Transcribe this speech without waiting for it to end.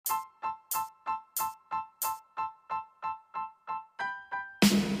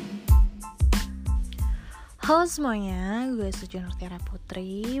Halo semuanya, gue Suci Nurtiara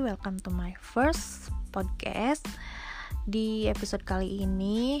Putri. Welcome to my first podcast. Di episode kali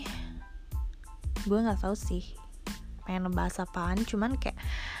ini gue gak tahu sih pengen ngebahas apaan. Cuman kayak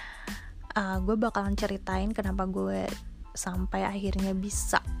gue bakalan ceritain kenapa gue sampai akhirnya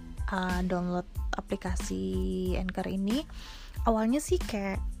bisa download aplikasi Anchor ini. Awalnya sih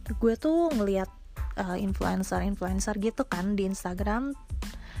kayak gue tuh ngeliat influencer gitu kan di Instagram.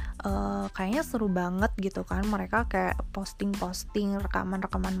 Kayaknya seru banget gitu kan, mereka kayak posting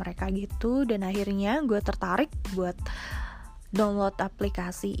rekaman mereka gitu, dan akhirnya gue tertarik buat download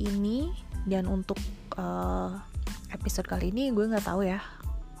aplikasi ini. Dan untuk episode kali ini gue nggak tahu ya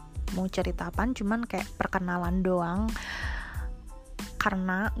mau cerita apaan, cuman kayak perkenalan doang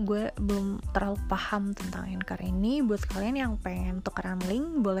karena gue belum terlalu paham tentang Anchor ini. Buat kalian yang pengen tukeran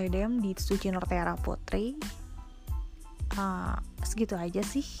link, boleh DM di Suci Nurtiara Putri. Segitu aja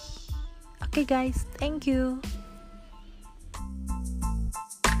sih. Oke guys, thank you.